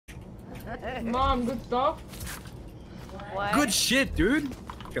Mom, good stuff. What? Good shit, dude.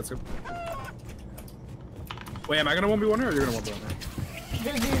 Okay, let's go. Wait, am I gonna 1v1 her or you're gonna 1v1 her? She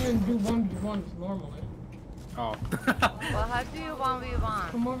doesn't even do 1v1s normally. Oh. Well, how do you 1v1?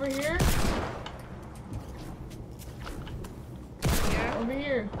 Come over here. Here? Over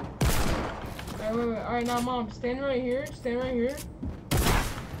here. Alright, wait. Alright, now, Mom, stand right here. Stand right here.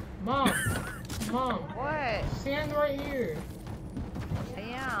 Mom. Mom. What? Stand right here. I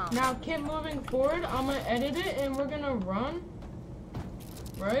am. Now, keep moving forward. I'm gonna edit it, and we're gonna run.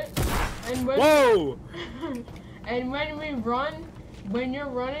 Right? And when Whoa! and when we run, when you're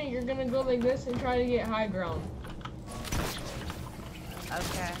running, you're gonna go like this and try to get high ground.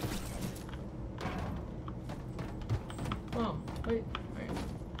 Okay. Mom, wait. Alright.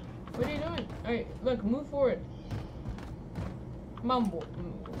 What are you doing? Alright, look, move forward. Mom,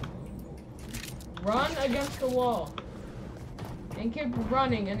 run against the wall. And keep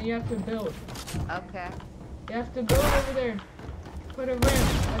running, and you have to build. Okay. You have to build over there. Put a ramp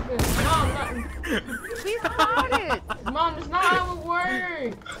like this. Mom, not... We started! Mom, that's not how it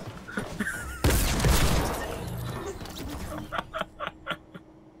works!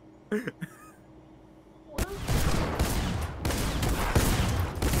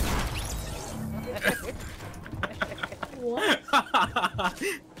 What?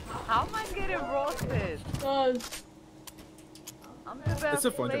 How am I getting roasted? Cause I'm the best It's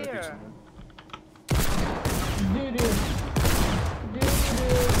a fun player. dedication, man. doo-doo.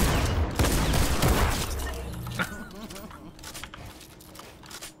 Doo-doo.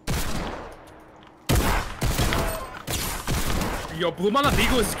 Yo, Bloom on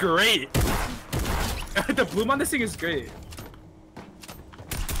Amigo is great. The Bloom on this thing is great.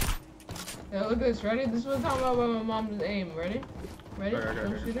 Yeah, look at this. Ready? This is what I'm talking about my mom's aim. Ready? Ready? Okay,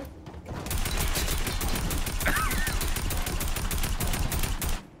 Don't okay. shoot her.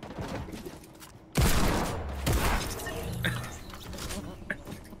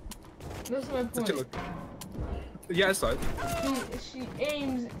 That's my Such a point. look. Yeah, I saw it. She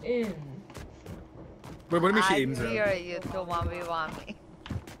aims in. Wait, what do you mean she I aims at? dare you to 1v1 me.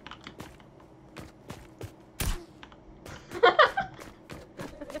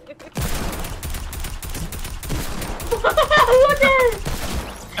 Look at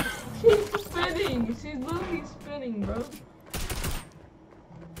her! She's spinning. She's literally spinning, bro.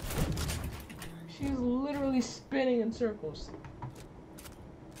 She's literally spinning in circles.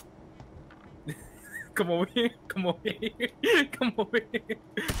 Come over here. Come over here. Come over here.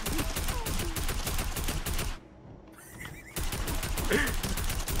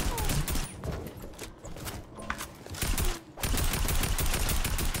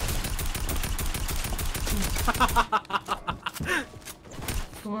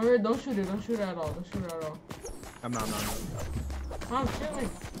 Come over here. Don't shoot her. Don't shoot her at all. Don't shoot her at all. I'm not. Mom, shoot me.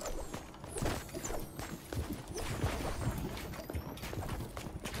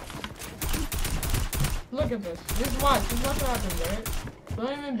 Look at this. Just watch. Just watch what happens, alright?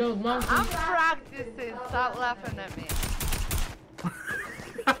 Don't even build. Mom, I'm practicing. Stop laughing at me.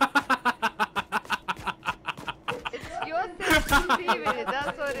 It's your sensitivity.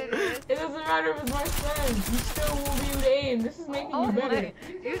 That's what it is. it doesn't matter if it's my friend. You still will be able to aim. This is making Oh you better. my!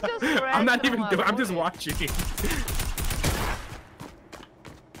 You just I'm not ran even to doing. my I'm just bullet. watching.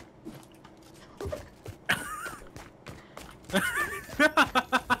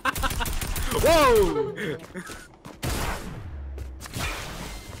 Whoa!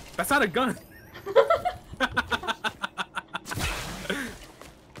 That's not a gun.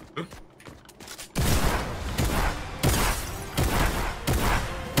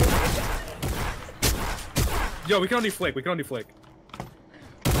 Yo, we can only flick. We can only flick.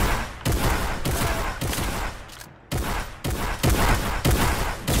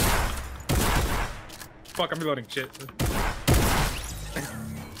 Fuck, I'm reloading shit.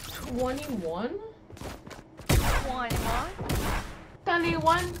 21? 21?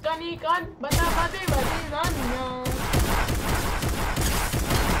 21, kanikan, bata bati bati ranyo.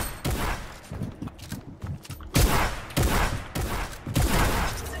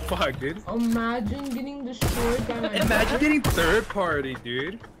 Fuck, dude. Imagine getting destroyed by my Imagine getting third party,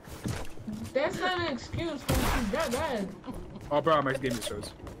 dude. That's not an excuse when she's that bad. Oh, bro, my game just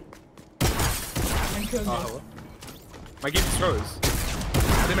froze. I killed Oh, you. hello? My game just froze.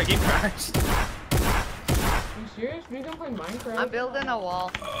 I think my game crashed. You serious? We can play Minecraft? I'm building a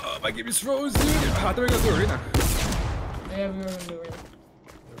wall. My game just froze, dude. I thought we were gonna do arena. Yeah, we were gonna do it.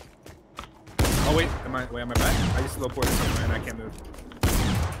 Oh, wait, am I back? I just teleported somewhere and I can't move.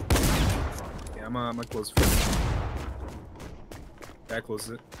 Yeah, I'm gonna close it. Yeah, I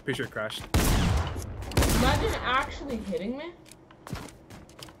closed it. Pretty sure it crashed. Imagine actually hitting me.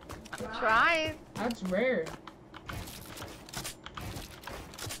 trying. That's rare.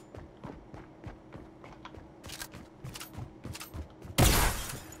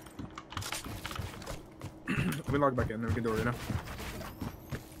 Let me log back in, then we can do it right now.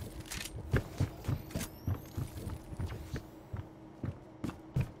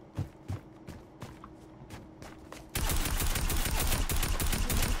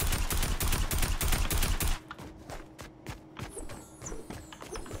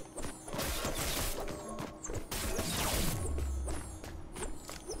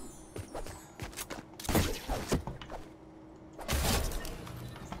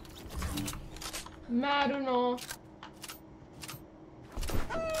 I don't know.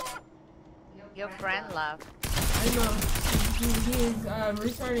 Your friend left. I know. He is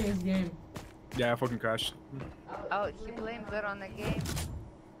restarting his game. Yeah, I fucking crashed. Oh, he blames it on the game.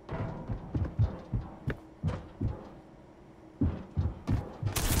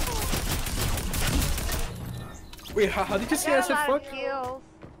 Wait, how did you say I Got a said lot fuck? of kills.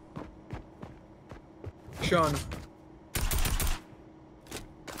 Sean.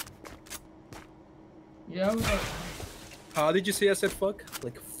 Yeah, what's up? How did you say I said fuck?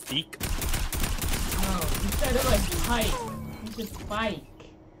 Like feek? No, you said it like pike. You said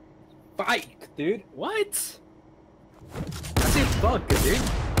spike. Bike, dude. What? I said fuck, dude.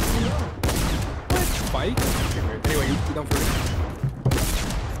 No. What? Bike? Okay, weird. Anyway, you don't forget.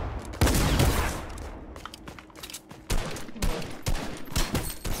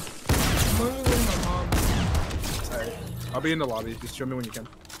 I'm only with my mom. Alright. I'll be in the lobby. Just show me when you can.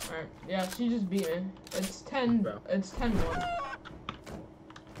 Alright, yeah, she just beat me. It's 10. Bro. It's 10-1.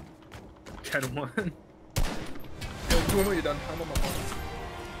 10-1. Yo, do one when you're done. I'm on my phone.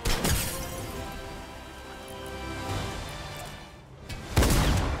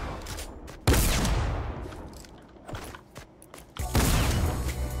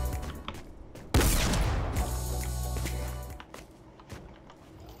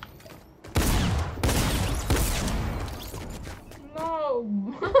 No.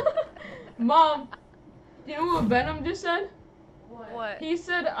 Mom, you know what Venom just said? What? He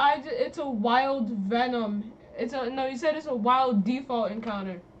said it's a wild Venom. No, he said it's a wild default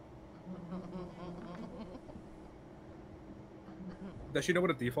encounter. Does she know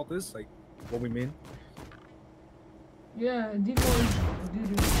what a default is? Like, what we mean? Yeah, default is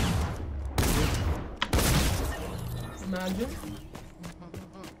doo-doo. Imagine.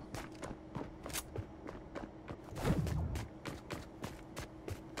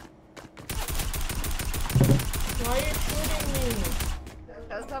 Why are you shooting me?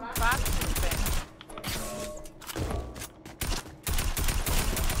 That's a boxing thing.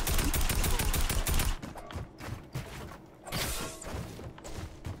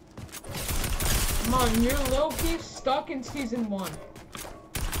 Come on, you're low-key stuck in season 1.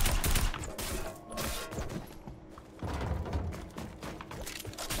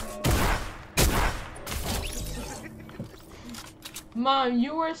 Mom,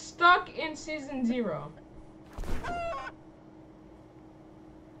 you were stuck in season 0.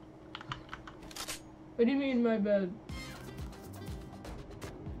 What do you mean, my bad?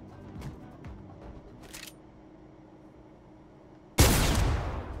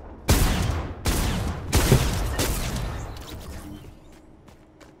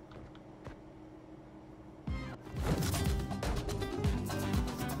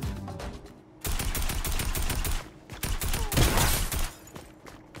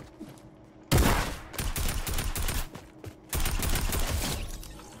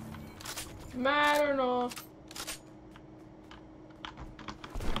 I don't know.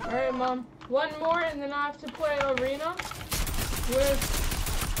 Alright, Mom. One more and then I have to play Arena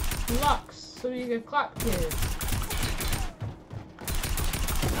with Lux so you get clap kids.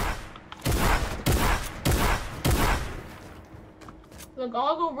 Look,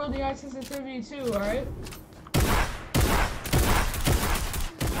 I'll go really high sensitivity too, alright?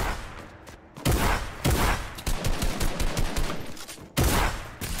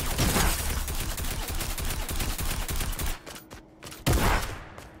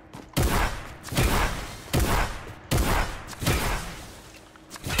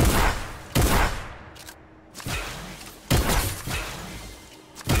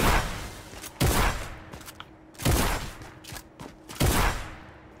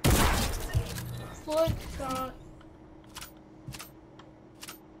 Flick shot.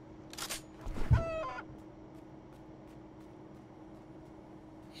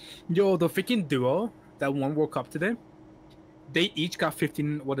 Yo, the freaking duo that won World Cup today, they each got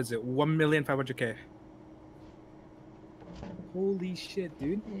 15, what is it, 1,500,000. Holy shit,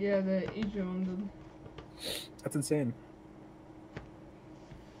 dude. Yeah, they each owned them. That's insane.